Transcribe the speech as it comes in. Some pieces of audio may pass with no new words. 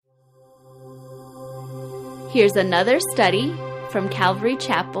Here's another study from Calvary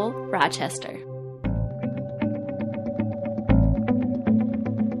Chapel, Rochester.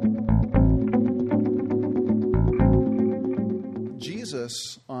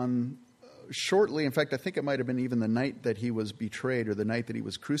 Jesus, shortly, in fact, I think it might have been even the night that he was betrayed or the night that he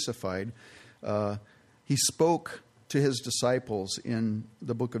was crucified, he spoke to his disciples. In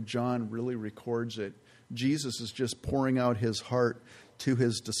the book of John really records it. Jesus is just pouring out his heart to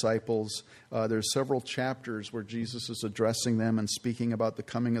his disciples. There's several chapters where Jesus is addressing them and speaking about the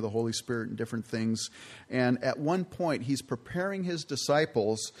coming of the Holy Spirit and different things. And at one point, he's preparing his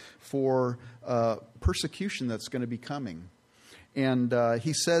disciples for persecution that's going to be coming. And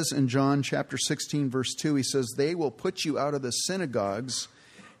he says in John chapter 16, verse 2, he says, "They will put you out of the synagogues.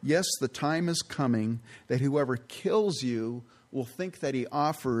 Yes, the time is coming that whoever kills you will think that he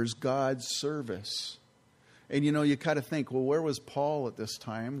offers God's service." And you kind of think, well, where was Paul at this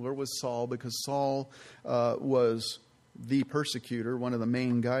time? Where was Saul? Because Saul was the persecutor, one of the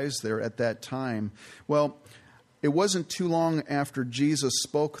main guys there at that time. Well, it wasn't too long after Jesus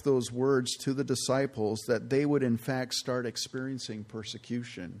spoke those words to the disciples that they would in fact start experiencing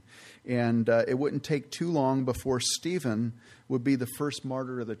persecution. And it wouldn't take too long before Stephen would be the first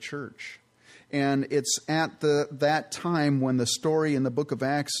martyr of the church. And it's at that time when the story in the book of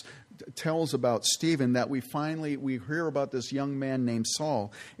Acts tells about Stephen that we hear about this young man named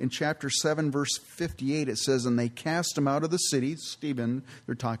Saul. In chapter 7, verse 58, it says, "And they cast him out of the city," Stephen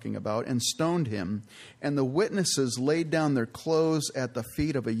they're talking about, "and stoned him. And the witnesses laid down their clothes at the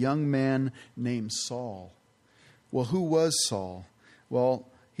feet of a young man named Saul." Well, who was Saul? Well,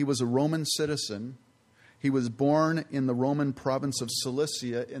 he was a Roman citizen. He was born in the Roman province of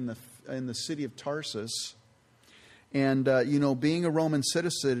Cilicia in the city of Tarsus. And, being a Roman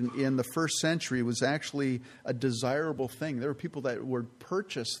citizen in the first century was actually a desirable thing. There were people that would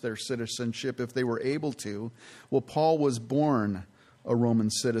purchase their citizenship if they were able to. Well, Paul was born a Roman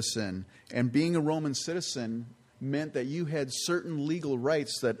citizen. And being a Roman citizen meant that you had certain legal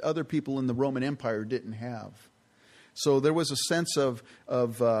rights that other people in the Roman Empire didn't have. So there was a sense of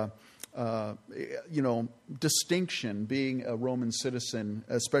distinction being a Roman citizen,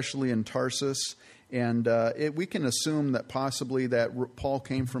 especially in Tarsus. And we can assume that possibly that Paul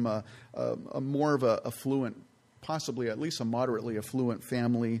came from a more of a affluent, possibly at least a moderately affluent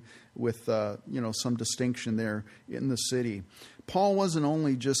family with some distinction there in the city. Paul wasn't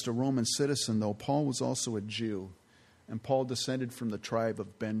only just a Roman citizen, though. Paul was also a Jew, and Paul descended from the tribe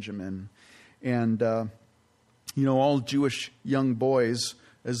of Benjamin. And all Jewish young boys,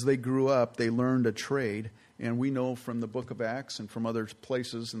 as they grew up, they learned a trade. And we know from the book of Acts and from other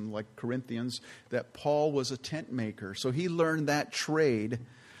places, and like Corinthians, that Paul was a tent maker. So he learned that trade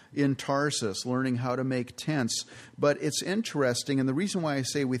in Tarsus, learning how to make tents. But it's interesting, and the reason why I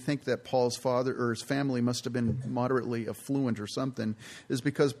say we think that Paul's father or his family must have been moderately affluent or something, is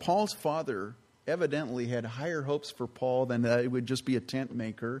because Paul's father evidently had higher hopes for Paul than that it would just be a tent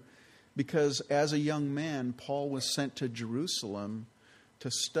maker. Because as a young man, Paul was sent to Jerusalem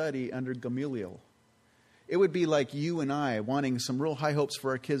to study under Gamaliel. It would be like you and I wanting some real high hopes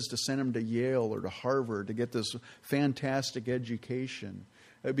for our kids to send them to Yale or to Harvard to get this fantastic education.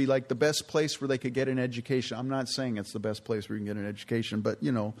 It would be like the best place where they could get an education. I'm not saying it's the best place where you can get an education, but,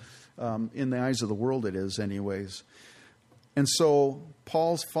 in the eyes of the world it is anyways. And so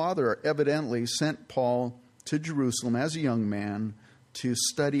Paul's father evidently sent Paul to Jerusalem as a young man to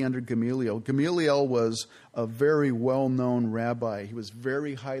study under Gamaliel. Gamaliel was a very well-known rabbi. He was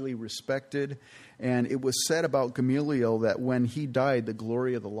very highly respected. And it was said about Gamaliel that when he died, the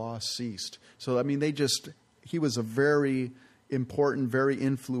glory of the law ceased. So, he was a very important, very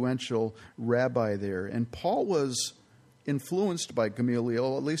influential rabbi there. And Paul was influenced by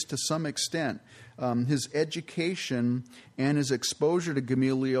Gamaliel, at least to some extent. His education and his exposure to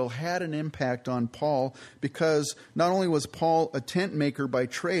Gamaliel had an impact on Paul because not only was Paul a tent maker by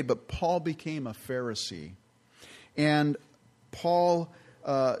trade, but Paul became a Pharisee. And Paul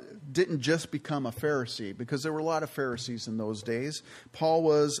didn't just become a Pharisee, because there were a lot of Pharisees in those days. Paul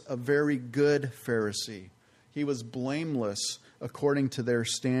was a very good Pharisee. He was blameless according to their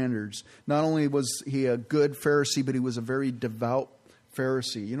standards. Not only was he a good Pharisee, but he was a very devout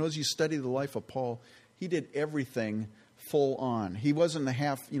Pharisee. As you study the life of Paul, he did everything full on. He wasn't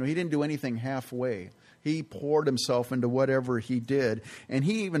he didn't do anything halfway. He poured himself into whatever he did. And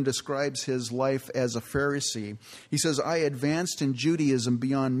he even describes his life as a Pharisee. He says, "I advanced in Judaism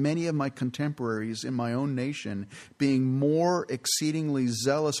beyond many of my contemporaries in my own nation, being more exceedingly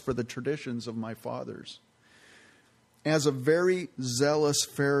zealous for the traditions of my fathers." As a very zealous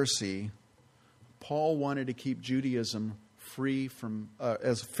Pharisee, Paul wanted to keep Judaism free from,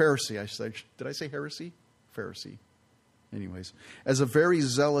 as a Pharisee, I say, did I say heresy? Pharisee. Anyways, as a very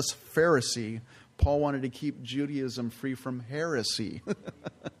zealous Pharisee, Paul wanted to keep Judaism free from heresy.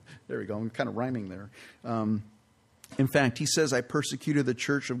 There we go. I'm kind of rhyming there. In fact, he says, I persecuted the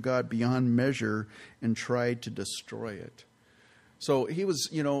church of God beyond measure and tried to destroy it. So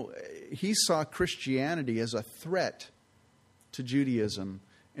he saw Christianity as a threat to Judaism.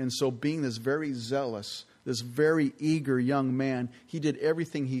 And so being this very zealous, this very eager young man, he did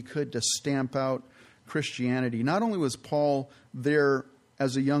everything he could to stamp out Christianity. Not only was Paul there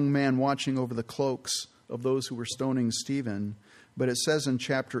as a young man watching over the cloaks of those who were stoning Stephen, but it says in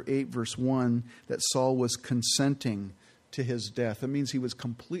chapter 8, verse 1, that Saul was consenting to his death. That means he was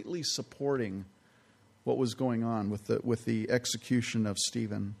completely supporting what was going on with the execution of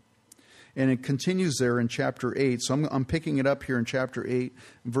Stephen. And it continues there in chapter 8. So I'm picking it up here in chapter 8,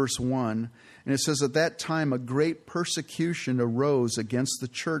 verse 1. And it says, at that time a great persecution arose against the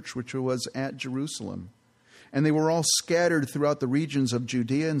church which was at Jerusalem. And they were all scattered throughout the regions of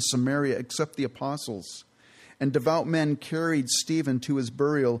Judea and Samaria except the apostles. And devout men carried Stephen to his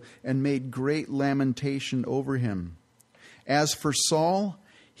burial and made great lamentation over him. As for Saul,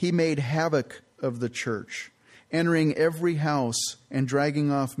 he made havoc of the church, entering every house and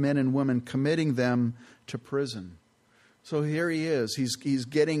dragging off men and women, committing them to prison. So here he is. He's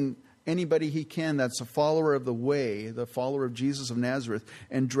getting anybody he can that's a follower of the way, the follower of Jesus of Nazareth,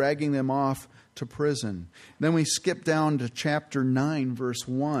 and dragging them off to prison. Then we skip down to chapter 9, verse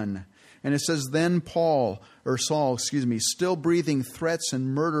 1. And it says, then Saul, still breathing threats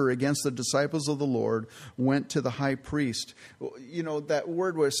and murder against the disciples of the Lord, went to the high priest. You know, that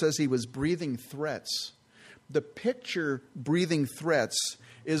word where it says he was breathing threats. The picture breathing threats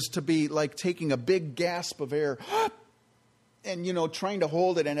is to be like taking a big gasp of air and, trying to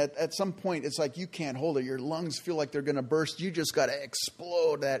hold it. And at some point, it's like you can't hold it. Your lungs feel like they're going to burst. You just got to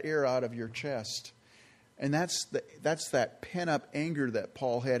explode that air out of your chest. And that's that pent-up anger that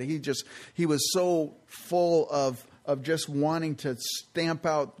Paul had. He was so full of just wanting to stamp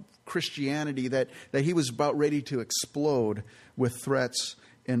out Christianity that he was about ready to explode with threats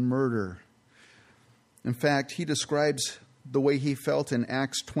and murder. In fact, he describes the way he felt in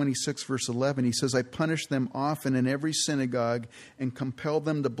Acts 26, verse 11. He says, I punished them often in every synagogue and compelled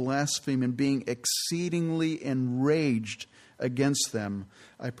them to blaspheme, and being exceedingly enraged against them,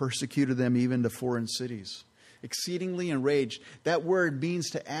 I persecuted them even to foreign cities. Exceedingly enraged. That word means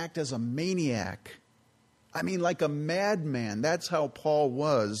to act as a maniac. I mean, like a madman. That's how Paul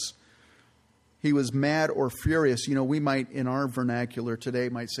was. He was mad or furious. We might, in our vernacular today,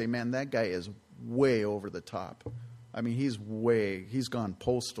 might say, man, that guy is way over the top. I mean, he's gone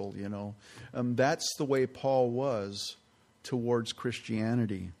postal, That's the way Paul was towards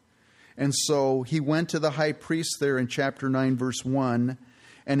Christianity. And so he went to the high priest there in chapter 9, verse 1,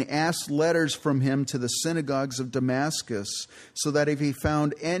 and asked letters from him to the synagogues of Damascus, so that if he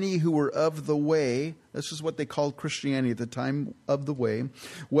found any who were of the way, this is what they called Christianity at the time, of the way,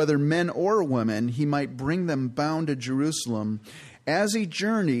 whether men or women, he might bring them bound to Jerusalem. As he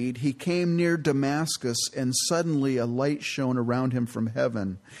journeyed, he came near Damascus, and suddenly a light shone around him from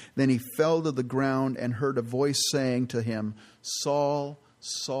heaven. Then he fell to the ground and heard a voice saying to him, Saul,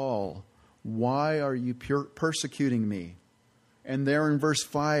 Saul, why are you persecuting me? And there in verse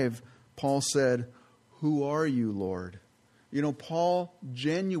 5, Paul said, who are you, Lord? Paul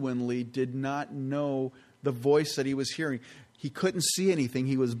genuinely did not know the voice that he was hearing. He couldn't see anything.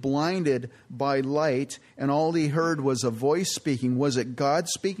 He was blinded by light, and all he heard was a voice speaking. Was it God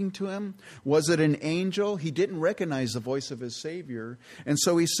speaking to him? Was it an angel? He didn't recognize the voice of his Savior. And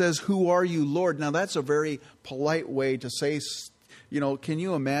so he says, who are you, Lord? Now that's a very polite way to say, can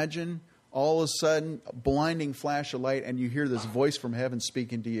you imagine all of a sudden a blinding flash of light and you hear this voice from heaven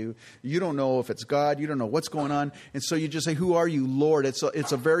speaking to you? You don't know if it's God. You don't know what's going on. And so you just say, who are you, Lord? It's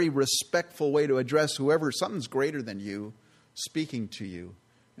a very respectful way to address whoever, something's greater than you, speaking to you.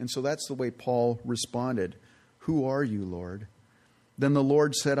 And so that's the way Paul responded. Who are you, Lord? Then the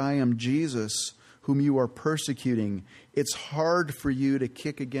Lord said, I am Jesus, whom you are persecuting. It's hard for you to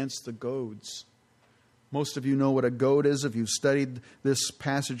kick against the goads. Most of you know what a goad is if you've studied this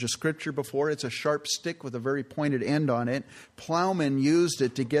passage of Scripture before. It's a sharp stick with a very pointed end on it. Plowmen used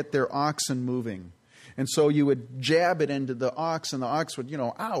it to get their oxen moving. And so you would jab it into the ox, and the ox would,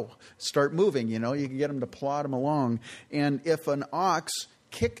 start moving. You can get them to plod them along. And if an ox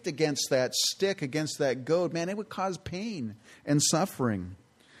kicked against that stick, against that goad, man, it would cause pain and suffering.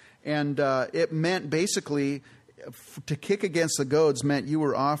 And it meant basically, to kick against the goads meant you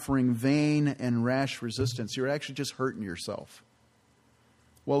were offering vain and rash resistance. You were actually just hurting yourself.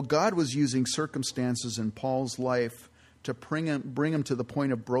 Well, God was using circumstances in Paul's life to bring him to the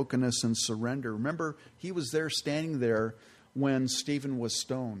point of brokenness and surrender. Remember, he was there standing there when Stephen was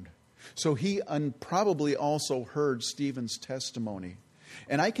stoned. So he probably also heard Stephen's testimony.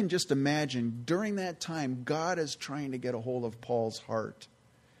 And I can just imagine during that time, God is trying to get a hold of Paul's heart,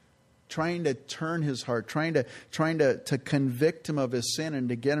 trying to turn his heart, trying to convict him of his sin and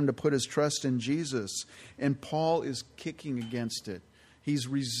to get him to put his trust in Jesus. And Paul is kicking against it. He's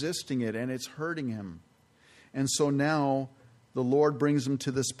resisting it, and it's hurting him. And so now the Lord brings him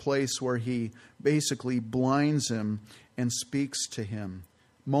to this place where he basically blinds him and speaks to him.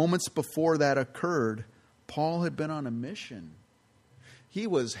 Moments before that occurred, Paul had been on a mission. He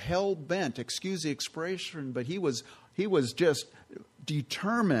was hell-bent, excuse the expression, but he was just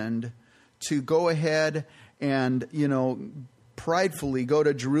determined to go ahead and, pridefully go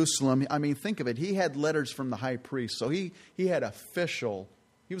to Jerusalem. I mean, think of it. He had letters from the high priest, so he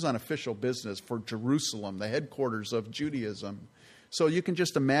was on official business for Jerusalem, the headquarters of Judaism. So you can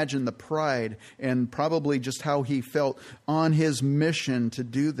just imagine the pride and probably just how he felt on his mission to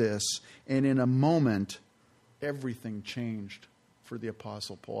do this. And in a moment, everything changed for the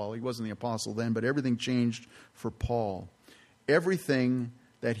Apostle Paul. He wasn't the apostle then, but everything changed for Paul. Everything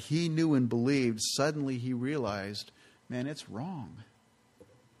that he knew and believed, suddenly he realized, man, it's wrong.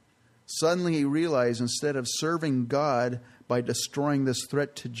 Suddenly he realized instead of serving God by destroying this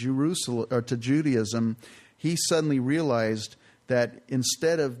threat to Jerusalem or to Judaism, he suddenly realized that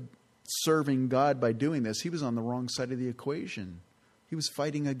instead of serving God by doing this, he was on the wrong side of the equation. He was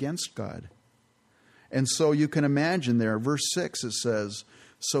fighting against God. And so you can imagine there, verse 6, it says,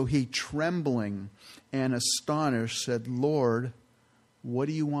 so he, trembling and astonished, said, Lord, what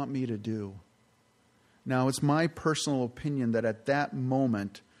do you want me to do? Now, it's my personal opinion that at that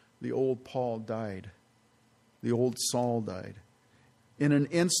moment, the old Paul died. The old Saul died. In an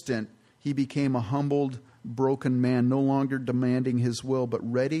instant, he became a humbled, broken man, no longer demanding his will, but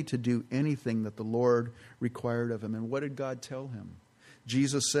ready to do anything that the Lord required of him. And what did God tell him?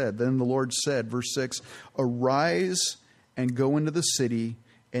 Jesus said, then the Lord said, verse 6, arise and go into the city,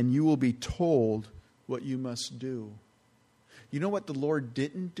 and you will be told what you must do. You know what the Lord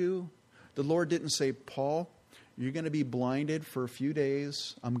didn't do? The Lord didn't say, Paul, you're going to be blinded for a few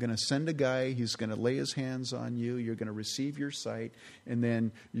days. I'm going to send a guy. He's going to lay his hands on you. You're going to receive your sight. And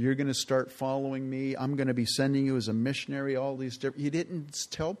then you're going to start following me. I'm going to be sending you as a missionary, all these different... He didn't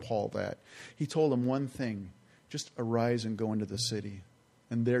tell Paul that. He told him one thing. Just arise and go into the city.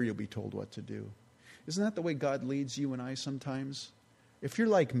 And there you'll be told what to do. Isn't that the way God leads you and I sometimes? If you're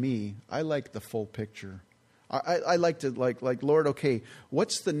like me, I like the full picture. I like to like Lord, okay,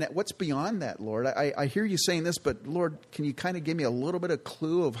 what's beyond that, Lord? I hear you saying this, but Lord, can you kind of give me a little bit of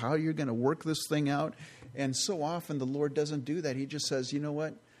clue of how you're going to work this thing out? And so often the Lord doesn't do that. He just says, you know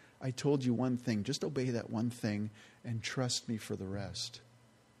what? I told you one thing. Just obey that one thing and trust me for the rest.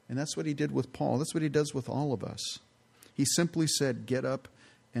 And that's what he did with Paul. That's what he does with all of us. He simply said, get up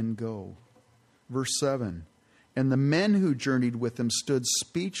and go. Verse 7, and the men who journeyed with him stood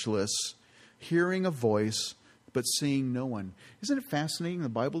speechless, hearing a voice, but seeing no one. Isn't it fascinating? The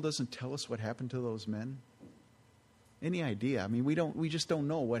Bible doesn't tell us what happened to those men. Any idea? I mean, we just don't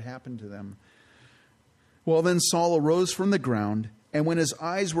know what happened to them. Well, then Saul arose from the ground, and when his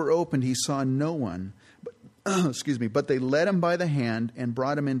eyes were opened, he saw no one. But they led him by the hand and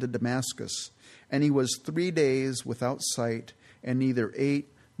brought him into Damascus. And he was 3 days without sight, and neither ate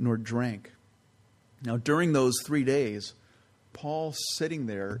nor drank. Now, during those 3 days, Paul's sitting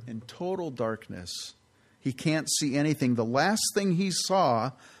there in total darkness. He can't see anything. The last thing he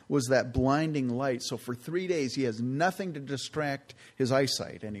saw was that blinding light. So for 3 days, he has nothing to distract his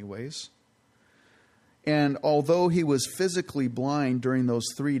eyesight anyways. And although he was physically blind during those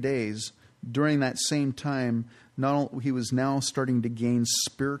 3 days, during that same time, he was now starting to gain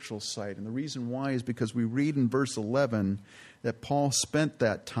spiritual sight. And the reason why is because we read in verse 11 that Paul spent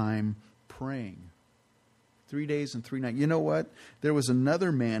that time praying. 3 days and 3 nights. You know what? There was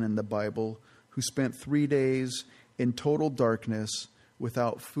another man in the Bible who spent 3 days in total darkness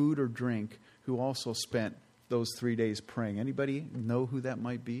without food or drink, who also spent those 3 days praying. Anybody know who that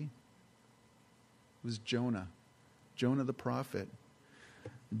might be? It was Jonah. Jonah the prophet.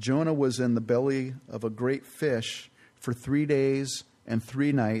 Jonah was in the belly of a great fish for 3 days and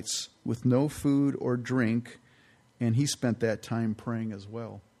 3 nights with no food or drink, and he spent that time praying as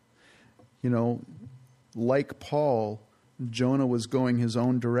well. You know, like Paul, Jonah was going his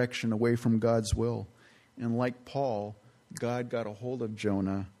own direction away from God's will. And like Paul, God got a hold of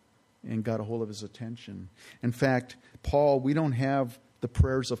Jonah and got a hold of his attention. In fact, Paul, we don't have the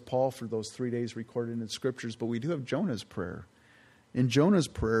prayers of Paul for those 3 days recorded in the Scriptures, but we do have Jonah's prayer. In Jonah's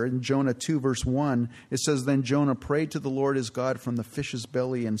prayer, in Jonah 2, verse 1, it says, "Then Jonah prayed to the Lord his God from the fish's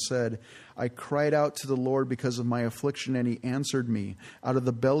belly and said, I cried out to the Lord because of my affliction, and he answered me. Out of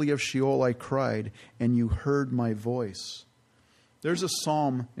the belly of Sheol I cried, and you heard my voice." There's a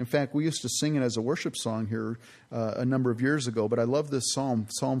psalm. In fact, we used to sing it as a worship song here a number of years ago, but I love this psalm,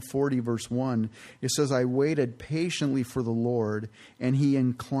 Psalm 40, verse 1. It says, "I waited patiently for the Lord, and he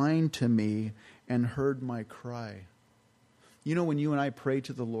inclined to me and heard my cry." You know, when you and I pray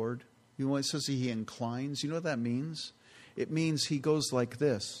to the Lord, you know, it says he inclines. You know what that means? It means he goes like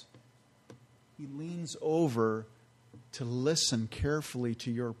this. He leans over to listen carefully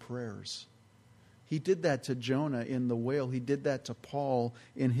to your prayers. He did that to Jonah in the whale. He did that to Paul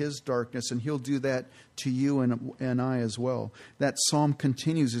in his darkness, and he'll do that to you and I as well. That psalm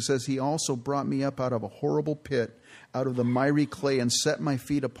continues. It says, "He also brought me up out of a horrible pit, out of the miry clay, and set my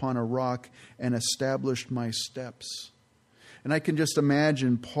feet upon a rock and established my steps." And I can just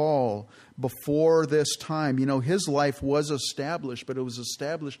imagine Paul before this time. You know, his life was established, but it was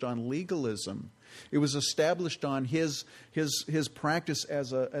established on legalism. It was established on his practice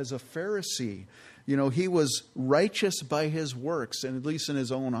as a Pharisee. You know, he was righteous by his works, and at least in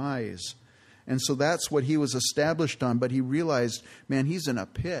his own eyes. And so that's what he was established on. But he realized, man, he's in a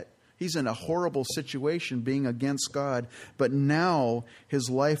pit. He's in a horrible situation being against God. But now his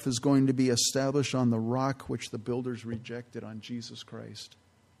life is going to be established on the rock which the builders rejected, on Jesus Christ.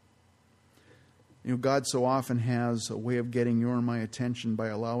 You know, God so often has a way of getting your and my attention by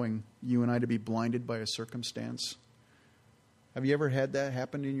allowing you and I to be blinded by a circumstance. Have you ever had that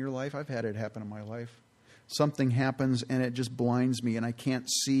happen in your life? I've had it happen in my life. Something happens and it just blinds me, and I can't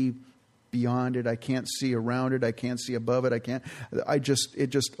see beyond it. I can't see around it. I can't see above it. It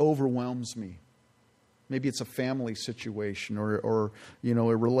just overwhelms me. Maybe it's a family situation or you know,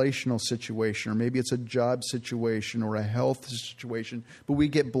 a relational situation, or maybe it's a job situation or a health situation. But we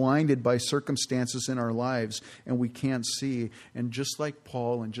get blinded by circumstances in our lives and we can't see. And just like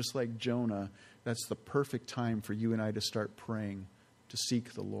Paul and just like Jonah, that's the perfect time for you and I to start praying, to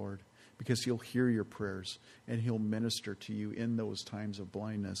seek the Lord, because he'll hear your prayers and he'll minister to you in those times of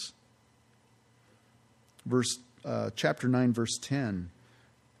blindness. Chapter 9, verse 10.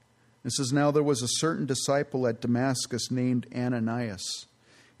 It says, "Now there was a certain disciple at Damascus named Ananias.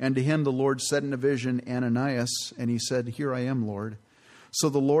 And to him the Lord said in a vision, 'Ananias,' and he said, 'Here I am, Lord.' So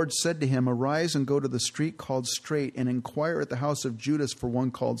the Lord said to him, 'Arise and go to the street called Straight, and inquire at the house of Judas for one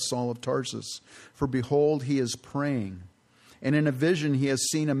called Saul of Tarsus. For behold, he is praying. And in a vision he has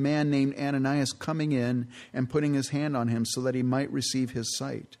seen a man named Ananias coming in and putting his hand on him so that he might receive his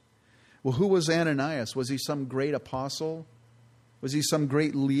sight.'" Well, who was Ananias? Was he some great apostle? Was he some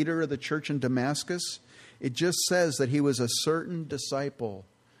great leader of the church in Damascus? It just says that he was a certain disciple.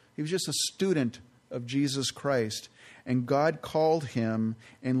 He was just a student of Jesus Christ. And God called him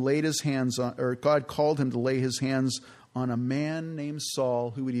and God called him to lay his hands on a man named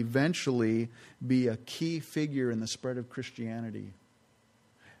Saul, who would eventually be a key figure in the spread of Christianity.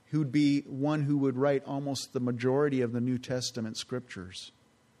 He would be one who would write almost the majority of the New Testament scriptures.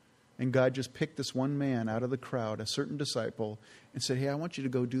 And God just picked this one man out of the crowd, a certain disciple, and said, "Hey, I want you to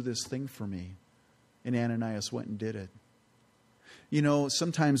go do this thing for me." And Ananias went and did it. You know,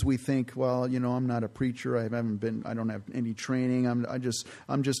 sometimes we think, well, you know, I'm not a preacher. I don't have any training. I just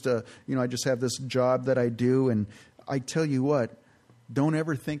have this job that I do. And I tell you what, don't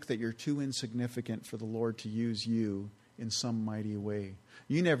ever think that you're too insignificant for the Lord to use you in some mighty way.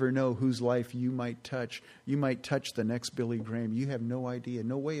 You never know whose life you might touch. You might touch the next Billy Graham. You have no idea,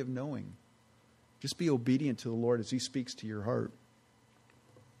 no way of knowing. Just be obedient to the Lord as he speaks to your heart.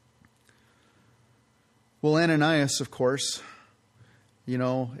 Well, Ananias, of course, you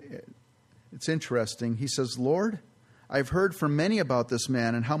know, it's interesting. He says, "Lord, I've heard from many about this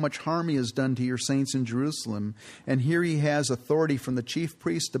man and how much harm he has done to your saints in Jerusalem. And here he has authority from the chief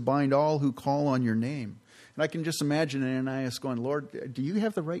priest to bind all who call on your name." And I can just imagine Ananias going, "Lord, do you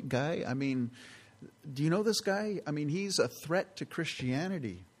have the right guy? I mean, do you know this guy? I mean, he's a threat to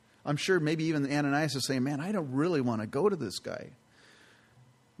Christianity." I'm sure maybe even Ananias is saying, "Man, I don't really want to go to this guy."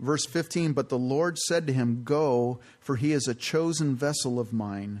 Verse 15, "But the Lord said to him, 'Go, for he is a chosen vessel of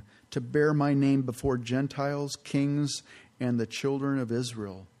mine to bear my name before Gentiles, kings, and the children of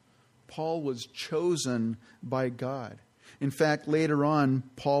Israel.'" Paul was chosen by God. In fact, later on,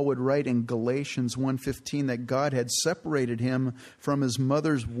 Paul would write in Galatians 1:15 that God had separated him from his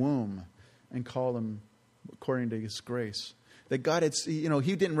mother's womb and called him according to his grace. That God had, you know,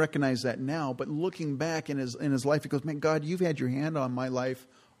 he didn't recognize that now, but looking back in his life, he goes, "Man, God, you've had your hand on my life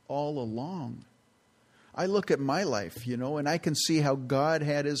all along." I look at my life, you know, and I can see how God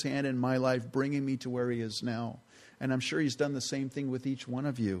had his hand in my life, bringing me to where he is now. And I'm sure he's done the same thing with each one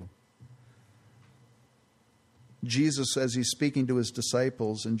of you. Jesus, as he's speaking to his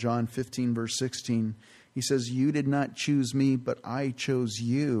disciples in John 15, verse 16, he says, "You did not choose me, but I chose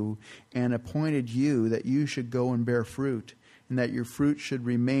you and appointed you that you should go and bear fruit, and that your fruit should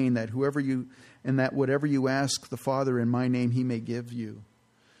remain, that whatever you ask the Father in my name, he may give you."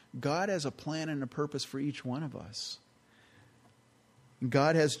 God has a plan and a purpose for each one of us.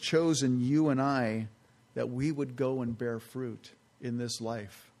 God has chosen you and I that we would go and bear fruit in this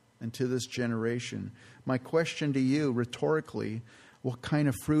life and to this generation. My question to you, rhetorically, what kind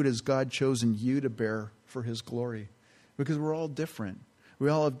of fruit has God chosen you to bear for his glory? Because we're all different. We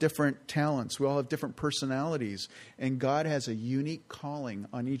all have different talents. We all have different personalities. And God has a unique calling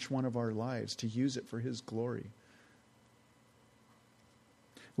on each one of our lives to use it for his glory.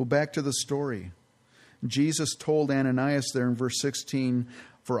 Well, back to the story. Jesus told Ananias there in verse 16,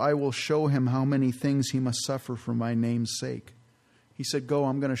 "For I will show him how many things he must suffer for my name's sake." He said, "Go,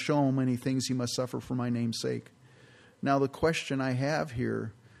 I'm going to show him many things he must suffer for my name's sake." Now the question I have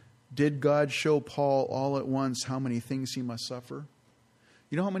here, did God show Paul all at once how many things he must suffer?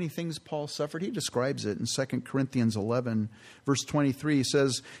 You know how many things Paul suffered? He describes it in 2 Corinthians 11, verse 23. He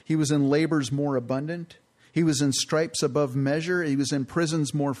says, he was in labors more abundant. He was in stripes above measure. He was in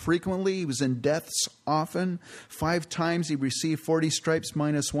prisons more frequently. He was in deaths often. 5 times he received 40 stripes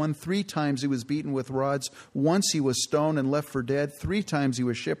minus 1. 3 times he was beaten with rods. Once he was stoned and left for dead. 3 times he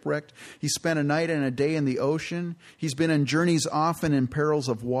was shipwrecked. He spent a night and a day in the ocean. He's been in journeys often in perils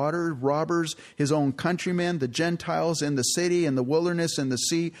of water, robbers, his own countrymen, the Gentiles, in the city, in the wilderness, in the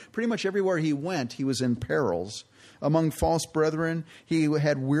sea. Pretty much everywhere he went, he was in perils. Among false brethren, he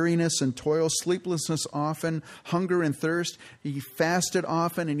had weariness and toil, sleeplessness often, hunger and thirst. He fasted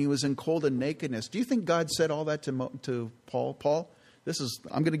often, and he was in cold and nakedness. Do you think God said all that to Paul? Paul,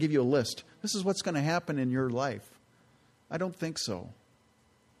 I'm going to give you a list. This is what's going to happen in your life. I don't think so.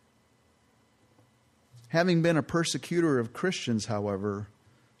 Having been a persecutor of Christians, however,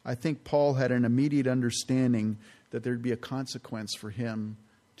 I think Paul had an immediate understanding that there'd be a consequence for him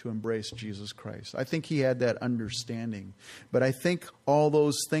to embrace Jesus Christ. I think he had that understanding. But I think all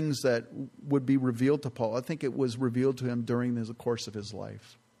those things that would be revealed to Paul, I think it was revealed to him during the course of his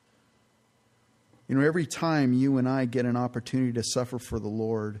life. You know, every time you and I get an opportunity to suffer for the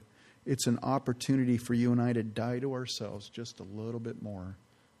Lord, it's an opportunity for you and I to die to ourselves just a little bit more.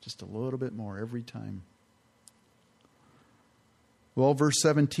 Just a little bit more every time. Well, verse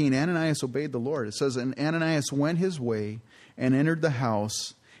 17, Ananias obeyed the Lord. It says, "And Ananias went his way and entered the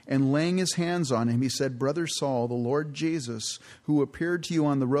house, and laying his hands on him, he said, 'Brother Saul, the Lord Jesus, who appeared to you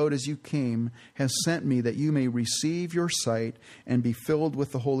on the road as you came, has sent me that you may receive your sight and be filled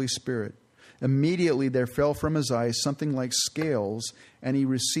with the Holy Spirit.' Immediately there fell from his eyes something like scales, and he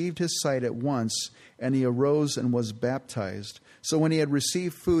received his sight at once, and he arose and was baptized. So when he had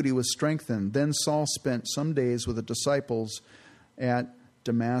received food, he was strengthened. Then Saul spent some days with the disciples at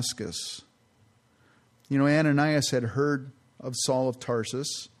Damascus." You know, Ananias had heard of Saul of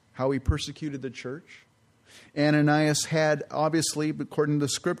Tarsus, how he persecuted the church. Ananias had, obviously, according to the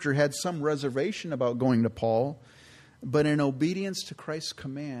scripture, had some reservation about going to Paul. But in obedience to Christ's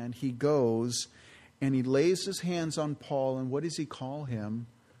command, he goes and he lays his hands on Paul. And what does he call him?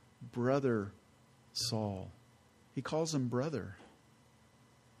 Brother Saul. He calls him brother.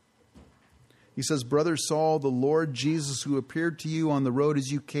 He says, "Brother Saul, the Lord Jesus, who appeared to you on the road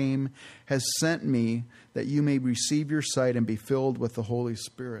as you came, has sent me that you may receive your sight and be filled with the Holy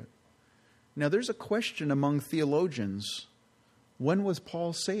Spirit." Now, there's a question among theologians. When was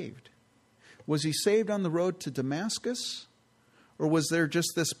Paul saved? Was he saved on the road to Damascus? Or was there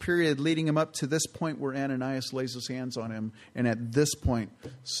just this period leading him up to this point where Ananias lays his hands on him, and at this point,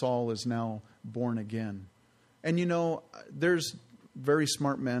 Saul is now born again? And you know, there's very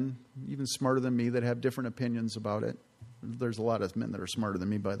smart men, even smarter than me, that have different opinions about it. There's a lot of men that are smarter than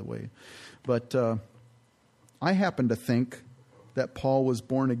me, by the way. But I happen to think that Paul was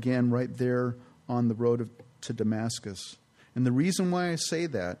born again right there on the road to Damascus. And the reason why I say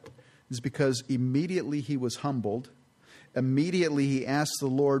that is because immediately he was humbled. Immediately he asked the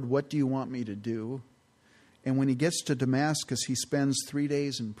Lord, "What do you want me to do?" And when he gets to Damascus, he spends 3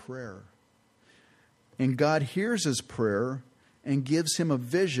 days in prayer. And God hears his prayer and gives him a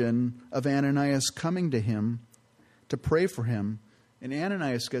vision of Ananias coming to him to pray for him. And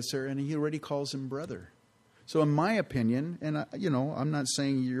Ananias gets there and he already calls him brother. So in my opinion, and I'm not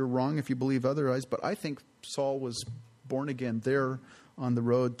saying you're wrong if you believe otherwise, but I think Saul was born again there on the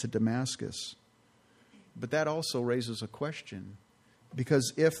road to Damascus. But that also raises a question.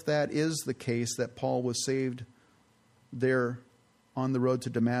 Because if that is the case, that Paul was saved there on the road to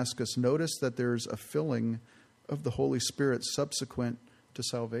Damascus, notice that there's a filling of the Holy Spirit subsequent to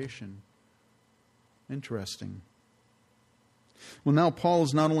salvation. Interesting. Well, now Paul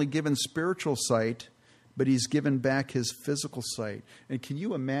is not only given spiritual sight, but he's given back his physical sight. And can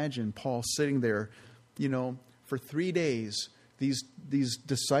you imagine Paul sitting there, for 3 days, these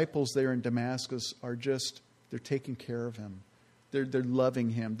disciples there in Damascus are they're taking care of him. They're loving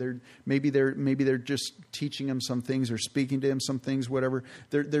him. Maybe they're just teaching him some things or speaking to him some things, whatever.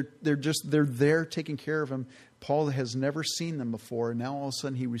 They're there taking care of him. Paul has never seen them before. Now all of a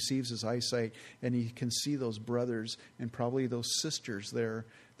sudden he receives his eyesight and he can see those brothers and probably those sisters there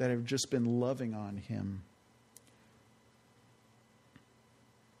that have just been loving on him.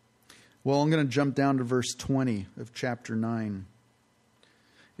 Well, I'm going to jump down to verse 20 of chapter 9.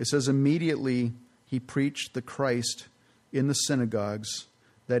 It says, immediately he preached the Christ in the synagogues,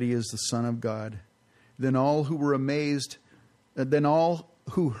 that he is the Son of God. Then all who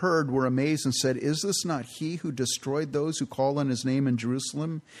heard were amazed and said, is this not he who destroyed those who call on his name in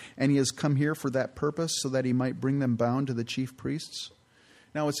Jerusalem? And he has come here for that purpose, so that he might bring them bound to the chief priests?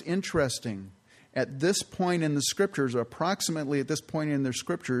 Now it's interesting. At this point in the Scriptures, approximately at this point in the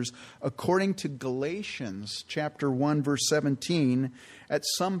Scriptures, according to Galatians chapter 1, verse 17, at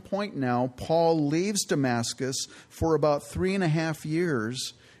some point now, Paul leaves Damascus for about 3.5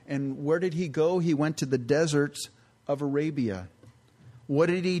 years. And where did he go? He went to the deserts of Arabia. What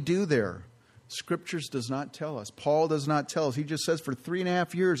did he do there? Scriptures does not tell us. Paul does not tell us. He just says, for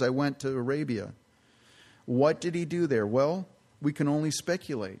 3.5 years I went to Arabia. What did he do there? Well, we can only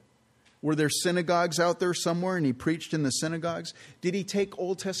speculate. Were there synagogues out there somewhere and he preached in the synagogues? Did he take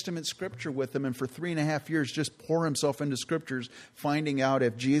Old Testament Scripture with him and for 3.5 years just pour himself into Scriptures, finding out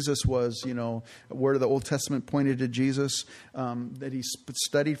if Jesus was, where the Old Testament pointed to Jesus, that he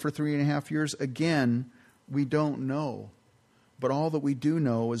studied for 3.5 years? Again, we don't know. But all that we do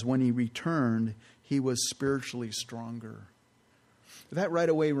know is when he returned, he was spiritually stronger. That right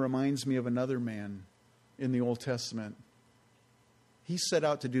away reminds me of another man in the Old Testament. He set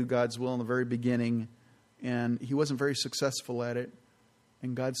out to do God's will in the very beginning, and he wasn't very successful at it.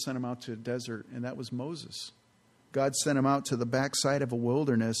 And God sent him out to a desert, and that was Moses. God sent him out to the backside of a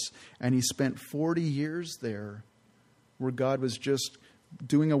wilderness, and he spent 40 years there where God was just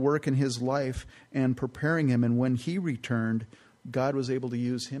doing a work in his life and preparing him. And when he returned, God was able to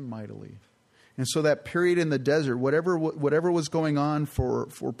use him mightily. And so that period in the desert, whatever was going on for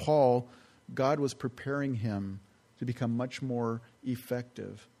Paul, God was preparing him to become much more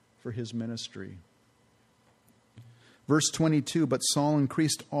effective for his ministry. Verse 22, but Saul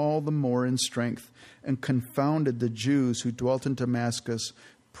increased all the more in strength and confounded the Jews who dwelt in Damascus,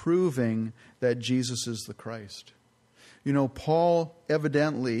 proving that Jesus is the Christ. Paul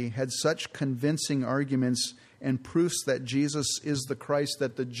evidently had such convincing arguments and proofs that Jesus is the Christ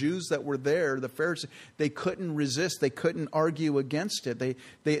that the Jews that were there, the Pharisees, they couldn't resist. They couldn't argue against it.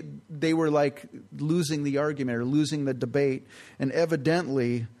 They were like losing the argument or losing the debate. And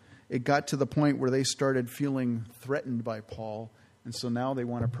evidently, it got to the point where they started feeling threatened by Paul. And so now they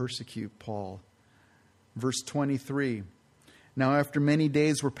want to persecute Paul. Verse 23, now after many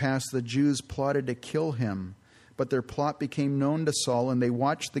days were passed, the Jews plotted to kill him. But their plot became known to Saul, and they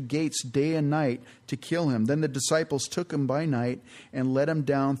watched the gates day and night to kill him. Then the disciples took him by night and let him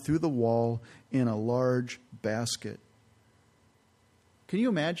down through the wall in a large basket. Can you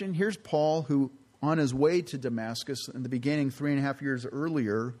imagine? Here's Paul, who on his way to Damascus in the beginning, 3.5 years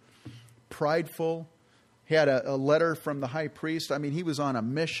earlier, prideful. He had a letter from the high priest. I mean, he was on a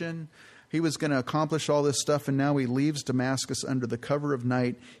mission. He was going to accomplish all this stuff, and now he leaves Damascus under the cover of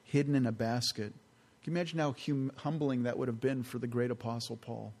night, hidden in a basket. Can you imagine how humbling that would have been for the great apostle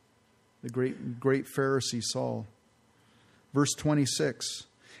Paul, the great Pharisee Saul? Verse 26,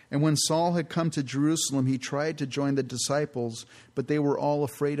 and when Saul had come to Jerusalem, he tried to join the disciples, but they were all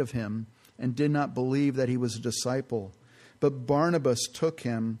afraid of him and did not believe that he was a disciple. But Barnabas took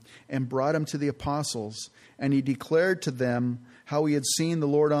him and brought him to the apostles, and he declared to them how he had seen the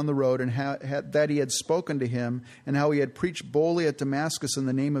Lord on the road and that he had spoken to him, and how he had preached boldly at Damascus in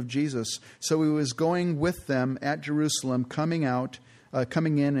the name of Jesus. So he was going with them at Jerusalem, coming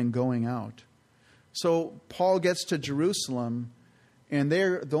in and going out. So Paul gets to Jerusalem, and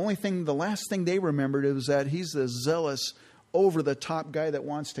the last thing they remembered was that he's the zealous, over-the-top guy that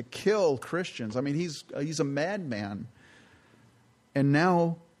wants to kill Christians. I mean, he's a madman. And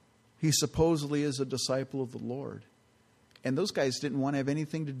now he supposedly is a disciple of the Lord. And those guys didn't want to have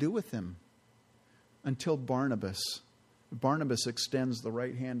anything to do with him until Barnabas. Barnabas extends the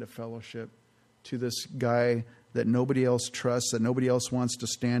right hand of fellowship to this guy that nobody else trusts, that nobody else wants to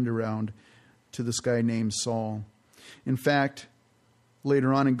stand around, to this guy named Saul. In fact,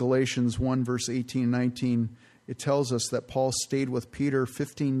 later on in Galatians 1, verse 18 and 19, it tells us that Paul stayed with Peter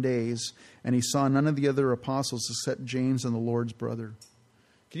 15 days, and he saw none of the other apostles except James and the Lord's brother.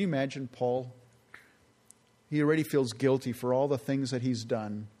 Can you imagine Paul? He already feels guilty for all the things that he's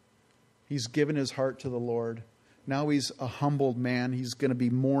done. He's given his heart to the Lord. Now he's a humbled man. He's going to be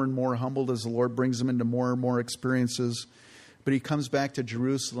more and more humbled as the Lord brings him into more and more experiences. But he comes back to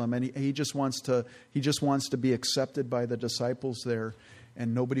Jerusalem, and he just wants to be accepted by the disciples there,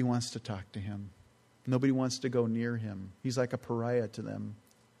 and nobody wants to talk to him. Nobody wants to go near him. He's like a pariah to them.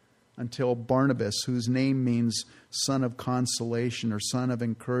 Until Barnabas, whose name means son of consolation or son of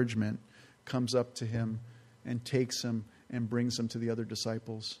encouragement, comes up to him and takes him and brings him to the other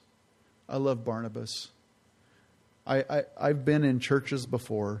disciples. I love Barnabas. I've been in churches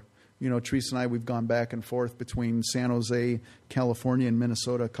before. You know, Teresa and I, we've gone back and forth between San Jose, California, and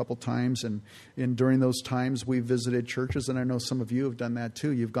Minnesota a couple times. And during those times, we visited churches. And I know some of you have done that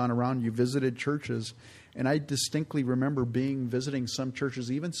too. You've gone around, you visited churches. And I distinctly remember visiting some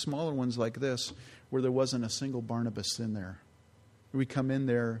churches, even smaller ones like this, where there wasn't a single Barnabas in there. We come in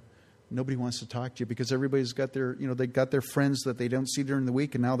there, nobody wants to talk to you because everybody's got their, they got their friends that they don't see during the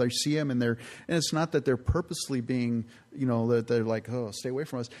week, and now they see them, and it's not that they're purposely being, that they're like, oh, stay away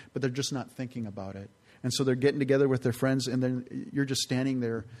from us, but they're just not thinking about it. And so they're getting together with their friends, and then you're just standing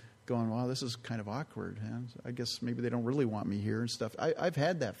there going, wow, this is kind of awkward. Huh? I guess maybe they don't really want me here and stuff. I've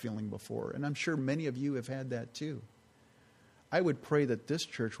had that feeling before, and I'm sure many of you have had that too. I would pray that this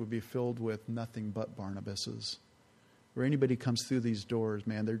church would be filled with nothing but Barnabases. Where anybody comes through these doors,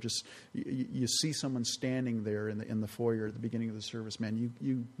 man, they're just, you see someone standing there in the foyer at the beginning of the service, man,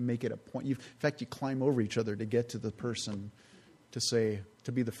 you make it a point. In fact, you climb over each other to get to the person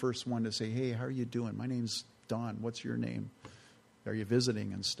to be the first one to say, hey, how are you doing? My name's Don. What's your name? Are you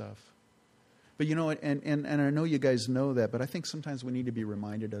visiting and stuff? But and I know you guys know that, but I think sometimes we need to be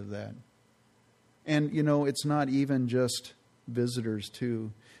reminded of that. And, it's not even just visitors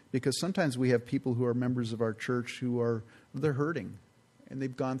too. Because sometimes we have people who are members of our church they're hurting. And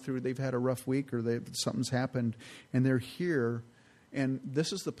they've had a rough week or something's happened. And they're here. And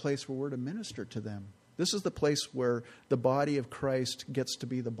this is the place where we're to minister to them. This is the place where the body of Christ gets to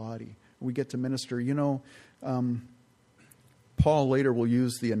be the body. We get to minister. Paul later will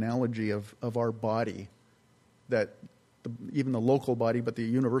use the analogy of our body. That even the local body, but the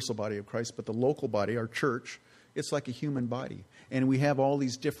universal body of Christ, but the local body, our church, it's like a human body. And we have all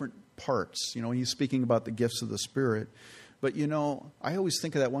these different parts. He's speaking about the gifts of the Spirit. But, I always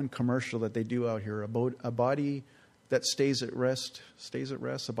think of that one commercial that they do out here, about a body that stays at rest,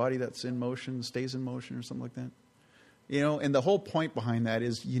 a body that's in motion, stays in motion, or something like that. And the whole point behind that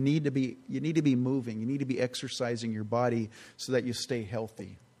is you need to be moving. You need to be exercising your body so that you stay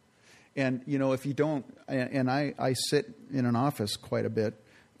healthy. And, if you don't, and I sit in an office quite a bit,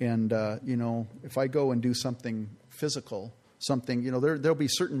 and, if I go and do something physical, there'll be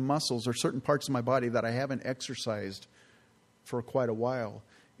certain muscles or certain parts of my body that I haven't exercised for quite a while.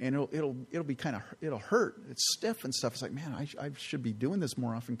 And it'll be it'll hurt. It's stiff and stuff. It's like, man, I should be doing this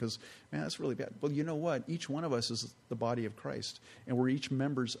more often because, man, that's really bad. Well, you know what? Each one of us is the body of Christ, and we're each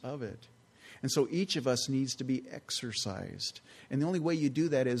members of it. And so each of us needs to be exercised. And the only way you do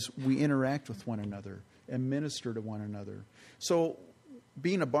that is we interact with one another and minister to one another. So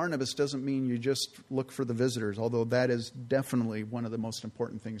being a Barnabas doesn't mean you just look for the visitors, although that is definitely one of the most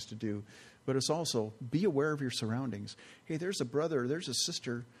important things to do. But it's also be aware of your surroundings. Hey, there's a brother, there's a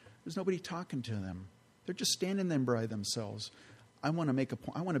sister. There's nobody talking to them. They're just standing there by themselves. I want to make a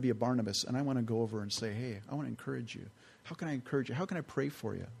point. I want to be a Barnabas, and I want to go over and say, hey, I want to encourage you. How can I encourage you? How can I pray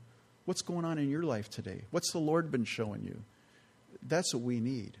for you? What's going on in your life today? What's the Lord been showing you? That's what we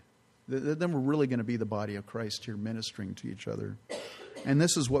need. Then we're really going to be the body of Christ here ministering to each other. And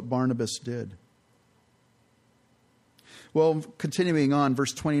this is what Barnabas did. Well, continuing on,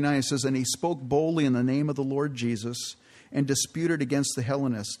 verse 29 says, and he spoke boldly in the name of the Lord Jesus and disputed against the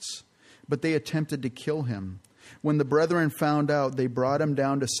Hellenists, but they attempted to kill him. When the brethren found out, they brought him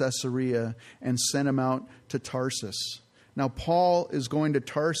down to Caesarea and sent him out to Tarsus. Now, Paul is going to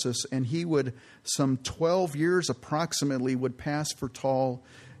Tarsus, and he would, some 12 years approximately, would pass for Paul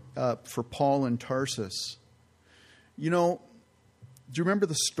in Tarsus. Do you remember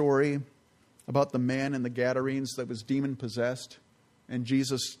the story about the man in the Gadarenes that was demon-possessed? And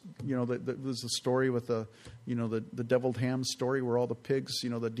Jesus, that was the story with the deviled ham story where all the pigs,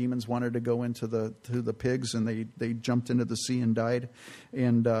 the demons wanted to go into the pigs, and they jumped into the sea and died.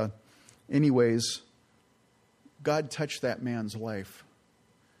 And anyways, God touched that man's life.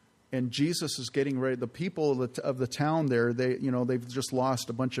 And Jesus is getting ready. The people of the town there, they've just lost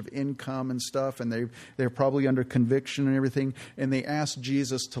a bunch of income and stuff, and they're probably under conviction and everything. And they asked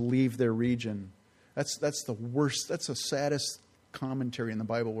Jesus to leave their region. That's the worst. That's the saddest commentary in the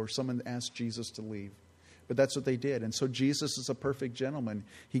Bible where someone asked Jesus to leave. But that's what they did. And so Jesus is a perfect gentleman.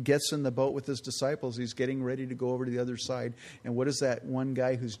 He gets in the boat with his disciples. He's getting ready to go over to the other side. And what does that one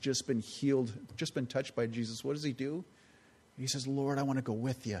guy who's just been healed, just been touched by Jesus, what does he do? He says, Lord, I want to go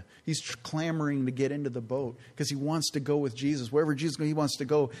with you. He's clamoring to get into the boat because he wants to go with Jesus. Wherever Jesus goes, he wants to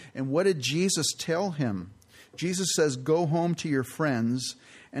go. And what did Jesus tell him? Jesus says, go home to your friends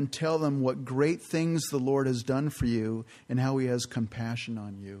and tell them what great things the Lord has done for you and how he has compassion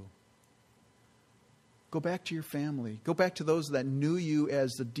on you. Go back to your family. Go back to those that knew you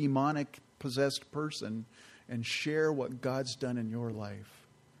as the demonic possessed person and share what God's done in your life.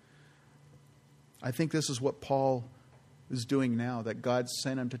 I think this is what Paul is doing now, that God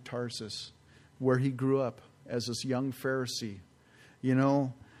sent him to Tarsus, where he grew up as this young Pharisee. You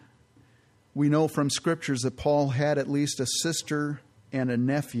know, we know from scriptures that Paul had at least a sister and a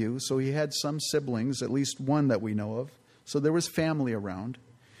nephew, so he had some siblings, at least one that we know of. So there was family around.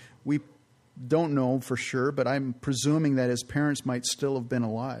 We don't know for sure, but I'm presuming that his parents might still have been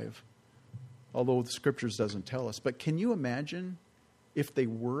alive, although the scriptures doesn't tell us. But can you imagine if they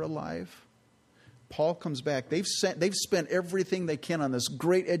were alive? Paul comes back. They've spent everything they can on this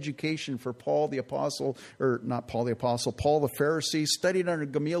great education for Paul the Apostle, or not Paul the Apostle, Paul the Pharisee, studied under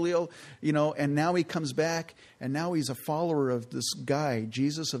Gamaliel, and now he comes back, and now he's a follower of this guy,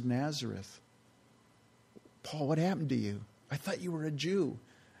 Jesus of Nazareth. Paul, what happened to you? I thought you were a Jew.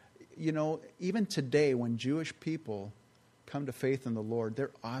 Even today, when Jewish people come to faith in the Lord,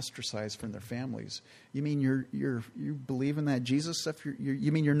 they're ostracized from their families. You mean you believe in that Jesus stuff?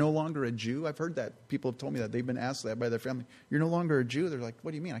 You mean you're no longer a Jew? I've heard that. People have told me that. They've been asked that by their family. You're no longer a Jew? They're like,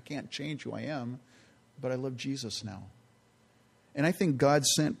 what do you mean? I can't change who I am, but I love Jesus now. And I think God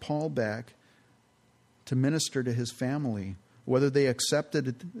sent Paul back to minister to his family. Whether they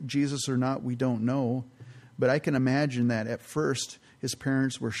accepted Jesus or not, we don't know. But I can imagine that at first his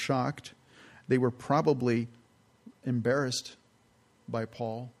parents were shocked. They were probably embarrassed by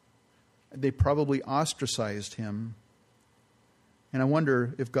Paul. They probably ostracized him. And I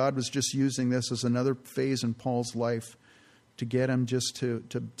wonder if God was just using this as another phase in Paul's life to get him just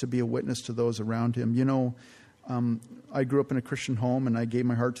to be a witness to those around him. I grew up in a Christian home and I gave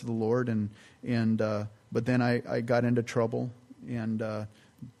my heart to the Lord, but then I got into trouble, and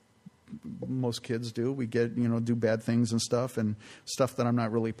most kids do. We do bad things and stuff that I'm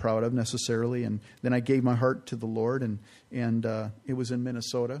not really proud of necessarily. And then I gave my heart to the Lord, and it was in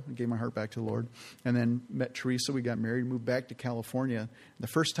Minnesota. I gave my heart back to the Lord, and then met Teresa. We got married, moved back to California. The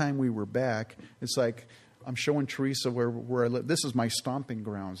first time we were back, it's like I'm showing Teresa where I live. This is my stomping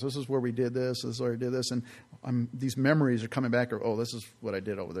grounds. This is where we did this. This is where I did this, and these memories are coming back. Or this is what I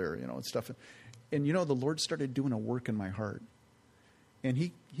did over there, and stuff. And the Lord started doing a work in my heart. And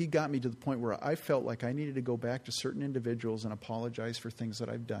he got me to the point where I felt like I needed to go back to certain individuals and apologize for things that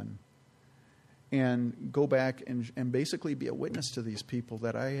I've done. And go back and basically be a witness to these people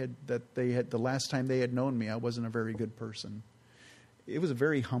that the last time they had known me, I wasn't a very good person. It was a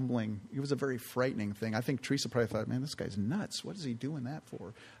very humbling, it was a very frightening thing. I think Teresa probably thought, man, this guy's nuts. What is he doing that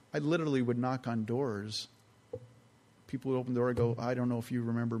for? I literally would knock on doors. People would open the door and go, I don't know if you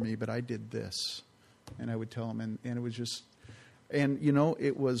remember me, but I did this. And I would tell them, and it was just... And,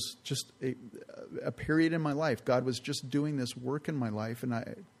 it was just a period in my life. God was just doing this work in my life,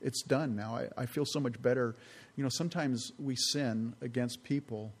 and it's done now. I feel so much better. Sometimes we sin against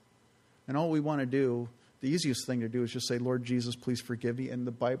people, and all we want to do, the easiest thing to do is just say, Lord Jesus, please forgive me. And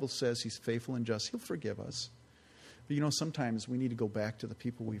the Bible says he's faithful and just. He'll forgive us. But, sometimes we need to go back to the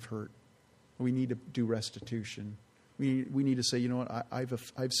people we've hurt. We need to do restitution. We need to say, you know what,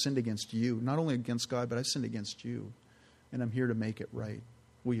 I've sinned against you. Not only against God, but I've sinned against you. And I'm here to make it right.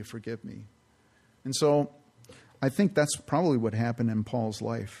 Will you forgive me? And so I think that's probably what happened in Paul's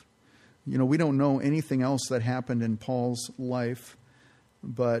life. We don't know anything else that happened in Paul's life,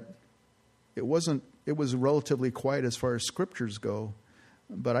 but it was relatively quiet as far as scriptures go,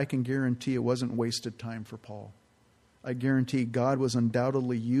 but I can guarantee it wasn't wasted time for Paul. I guarantee God was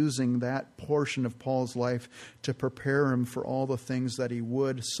undoubtedly using that portion of Paul's life to prepare him for all the things that he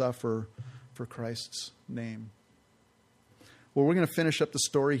would suffer for Christ's name. Well, we're going to finish up the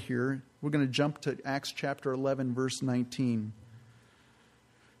story here. We're going to jump to Acts chapter 11, verse 19.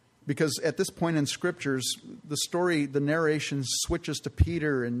 Because at this point in Scriptures, the narration switches to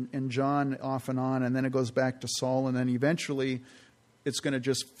Peter and John off and on, and then it goes back to Saul, and then eventually it's going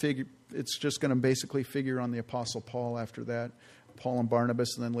to basically figure on the Apostle Paul after that, Paul and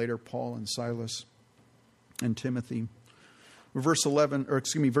Barnabas, and then later Paul and Silas and Timothy. Verse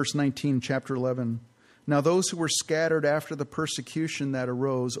 19, chapter 11. Now those who were scattered after the persecution that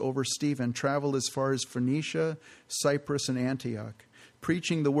arose over Stephen traveled as far as Phoenicia, Cyprus, and Antioch,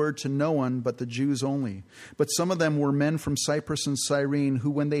 preaching the word to no one but the Jews only. But some of them were men from Cyprus and Cyrene, who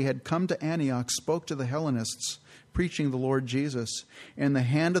when they had come to Antioch spoke to the Hellenists, preaching the Lord Jesus. And the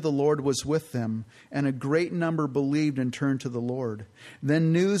hand of the Lord was with them, and a great number believed and turned to the Lord.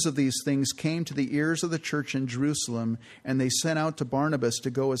 Then news of these things came to the ears of the church in Jerusalem, and they sent out to Barnabas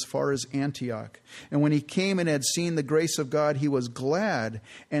to go as far as Antioch. And when he came and had seen the grace of God, he was glad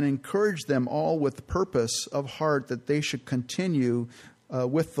and encouraged them all with purpose of heart that they should continue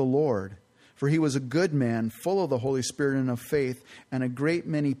with the Lord. For he was a good man, full of the Holy Spirit and of faith, and a great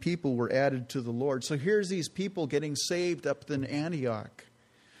many people were added to the Lord. So here's these people getting saved up in Antioch.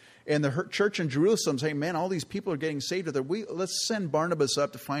 And the church in Jerusalem saying, man, all these people are getting saved. Let's send Barnabas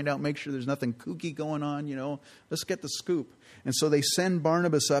up to find out, make sure there's nothing kooky going on, Let's get the scoop. And so they send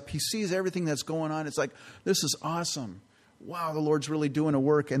Barnabas up. He sees everything that's going on. It's like, this is awesome. Wow, the Lord's really doing a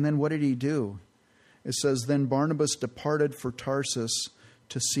work. And then what did he do? It says, then Barnabas departed for Tarsus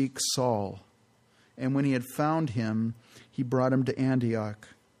to seek Saul. And when he had found him, he brought him to Antioch.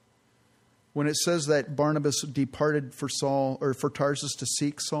 When it says that Barnabas departed for Tarsus to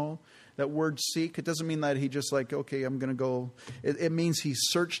seek Saul, that word seek, it doesn't mean that he just like, okay, I'm going to go. It means he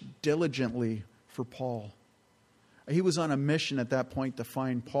searched diligently for Paul. He was on a mission at that point to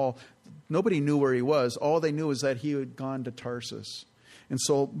find Paul. Nobody knew where he was. All they knew is that he had gone to Tarsus. And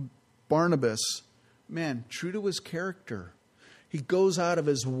so Barnabas, man, true to his character, he goes out of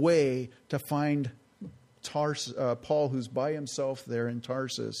his way to find Paul, who's by himself there in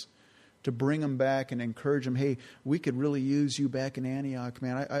Tarsus, to bring him back and encourage him. Hey, we could really use you back in Antioch,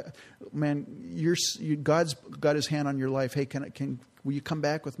 man. God's got His hand on your life. Hey, will you come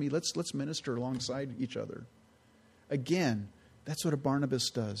back with me? Let's minister alongside each other. Again, that's what a Barnabas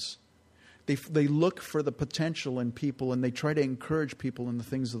does. They look for the potential in people, and they try to encourage people in the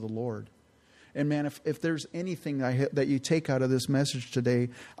things of the Lord. And man, if there's anything that you take out of this message today,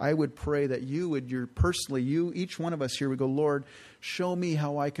 I would pray that each one of us here would go, Lord, show me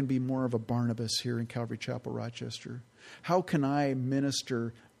how I can be more of a Barnabas here in Calvary Chapel, Rochester. How can I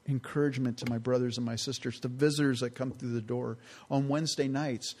minister encouragement to my brothers and my sisters, to visitors that come through the door on Wednesday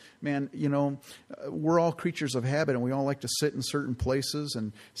nights? Man, we're all creatures of habit, and we all like to sit in certain places,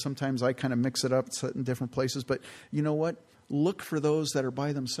 and sometimes I kind of mix it up, sit in different places. But you know what? Look for those that are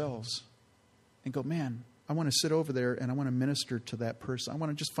by themselves. And go, man, I want to sit over there and I want to minister to that person. I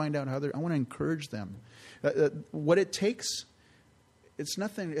want to just find out I want to encourage them. What it takes, it's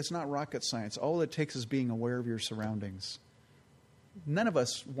not rocket science. All it takes is being aware of your surroundings. None of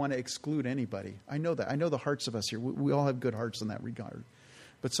us want to exclude anybody. I know that. I know the hearts of us here. We all have good hearts in that regard.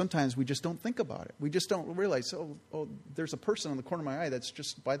 But sometimes we just don't think about it. We just don't realize, there's a person on the corner of my eye that's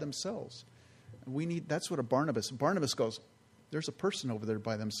just by themselves. That's what a Barnabas goes, there's a person over there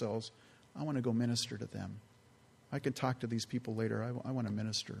by themselves. I want to go minister to them. I can talk to these people later. I want to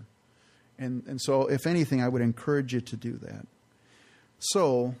minister. And so, if anything, I would encourage you to do that.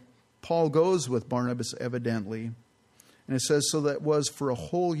 So, Paul goes with Barnabas evidently. And it says, so that was for a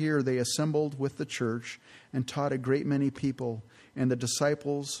whole year they assembled with the church and taught a great many people. And the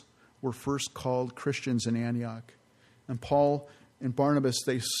disciples were first called Christians in Antioch. And Paul and Barnabas,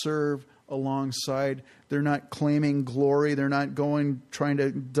 they serve alongside. They're not claiming glory. They're not trying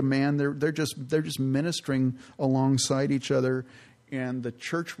to demand. They're just ministering alongside each other. And the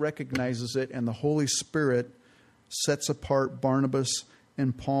church recognizes it, and the Holy Spirit sets apart Barnabas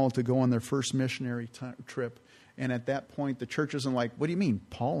and Paul to go on their first missionary trip. And at that point, the church isn't like, what do you mean,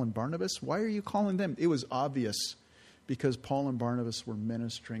 Paul and Barnabas? Why are you calling them? It was obvious because Paul and Barnabas were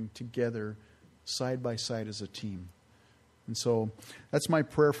ministering together side by side as a team. And so that's my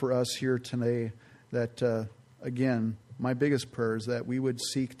prayer for us here today, that, again, my biggest prayer is that we would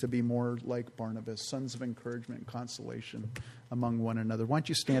seek to be more like Barnabas, sons of encouragement and consolation among one another. Why don't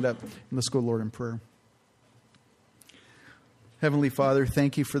you stand up and let's go, Lord, in prayer. Heavenly Father,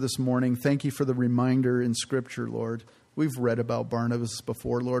 thank you for this morning. Thank you for the reminder in Scripture, Lord. We've read about Barnabas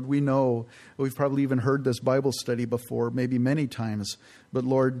before, Lord. We know, we've probably even heard this Bible study before, maybe many times. But,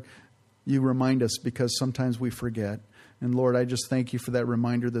 Lord, you remind us because sometimes we forget. And Lord, I just thank you for that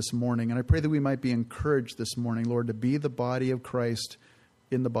reminder this morning. And I pray that we might be encouraged this morning, Lord, to be the body of Christ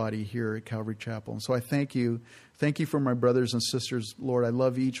in the body here at Calvary Chapel. And so I thank you. Thank you for my brothers and sisters, Lord. I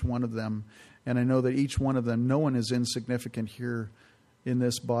love each one of them. And I know that each one of them, no one is insignificant here in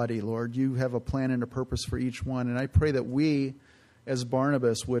this body, Lord. You have a plan and a purpose for each one. And I pray that we, as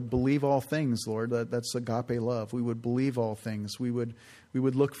Barnabas, would believe all things, Lord. That's agape love. We would believe all things. We would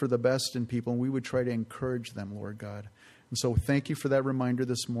look for the best in people, and we would try to encourage them, Lord God. And so thank you for that reminder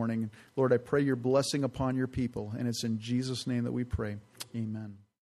this morning. Lord, I pray your blessing upon your people, and it's in Jesus' name that we pray. Amen.